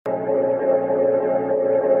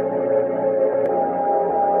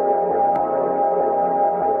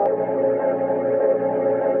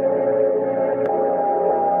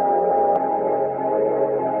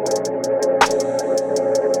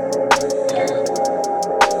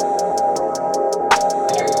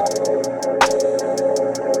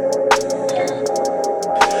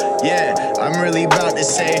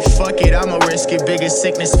say, fuck it, I'ma risk it, biggest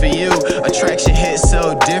sickness for you. Attraction hits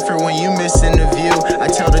so different when you missing the view. I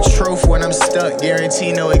tell the truth when I'm stuck,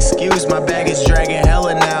 guarantee no excuse. My bag is dragging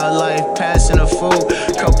hella now, life passing a fool.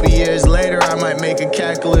 Couple years later, I might make a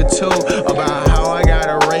cackle or two about how I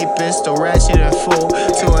got a rapist, a ratchet and fool.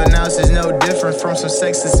 To announce is no different from some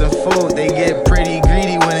sexist and food. They get pretty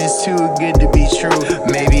greedy when it's too good to be true.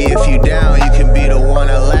 Maybe if you down, you can be the one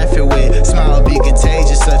I laugh it with. Smile be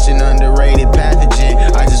contagious, such an underrated pathogen.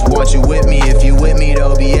 I just want you with me, if you with me,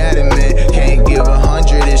 though, be adamant. Can't give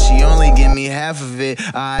 100 if she only give me half of it.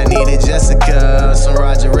 I needed Jessica, some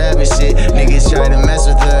Roger Rabbit shit. Niggas try to mess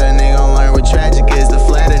with her and they gon' learn what tragic is. The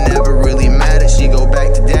flatter never really mattered. She go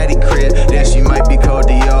back to daddy crib, then she might be cold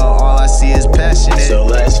to y'all. All I see is passionate. So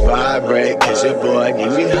let's vibrate, cause your boy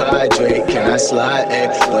need me hydrate. Can I slide,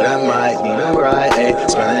 but I might need a ride,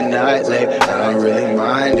 spend the night late. I don't really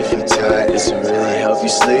mind if you tired. This will really help you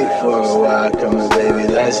sleep for a while. Come on, baby,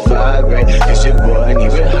 let's vibrate, cause your boy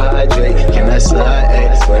need me hydrate. Can I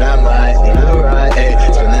slide, but I might need a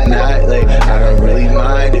ride, spend the night late. I don't really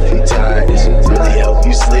mind if you tired. This will really help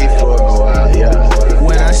you sleep for a while, yeah.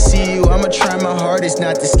 When I see you, I'ma try my hardest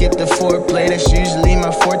not to skip the foreplay. That's usually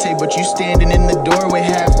my forte, but you standing in the doorway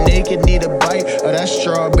half naked, need a bite of that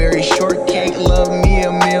strawberry shortcake. Love me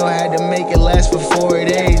a meal, had to make it last for 4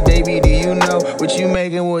 days. Baby, do you know what you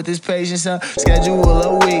making with this patience, huh? Schedule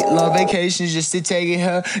a week, long vacations just to take it,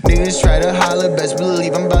 huh? Niggas try to holler, best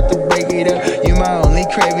believe I'm about to break it up. You my only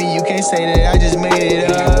craving, you can't say that I just made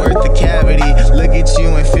it up. Worth the cavity, look at you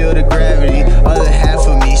and feel the gravity. Other half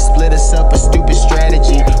of me split us up, a stupid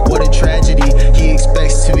strategy. What a tragedy, he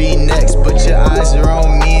expects to be next, but your eyes are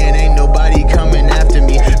on me and ain't nobody coming after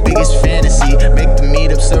me. Biggest fantasy, make the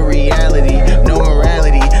meetups a reality. No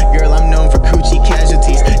morality, girl, I'm known for coochie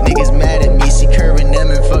casualties. Niggas mad at me, she curving them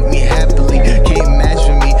and fuck me happily. Can't match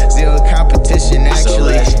with me, zero competition actually. So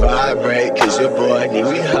let's vibrate, cause your boy need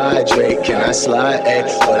me hydrate. Can I slide,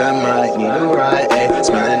 but I might need a ride,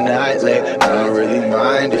 spend the night late. I don't really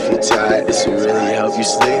mind if you're tired. This will really help you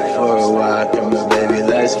sleep for a while. Come on, baby,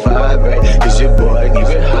 let's vibrate, cause your boy need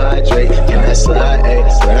me hydrate. Can I slide,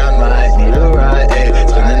 but I might need a ride,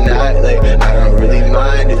 spend the night late. I don't really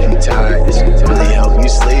mind if you're tired. This